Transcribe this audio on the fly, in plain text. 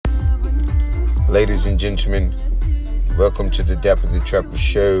Ladies and gentlemen, welcome to the Dapper the Trapper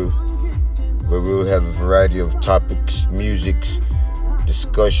Show, where we will have a variety of topics, musics,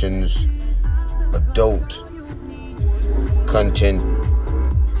 discussions, adult content.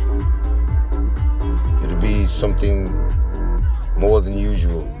 It'll be something more than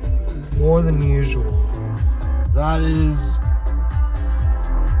usual. More than usual. That is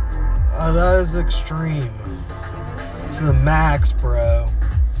extreme. To the max, bro.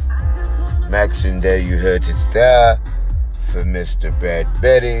 Max, and there you heard it there for Mr. Bad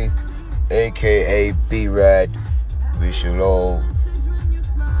Betty, aka B-Rad. We shall all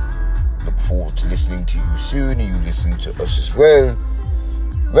look forward to listening to you soon, and you listen to us as well.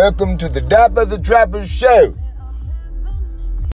 Welcome to the Dapper the Trapper Show.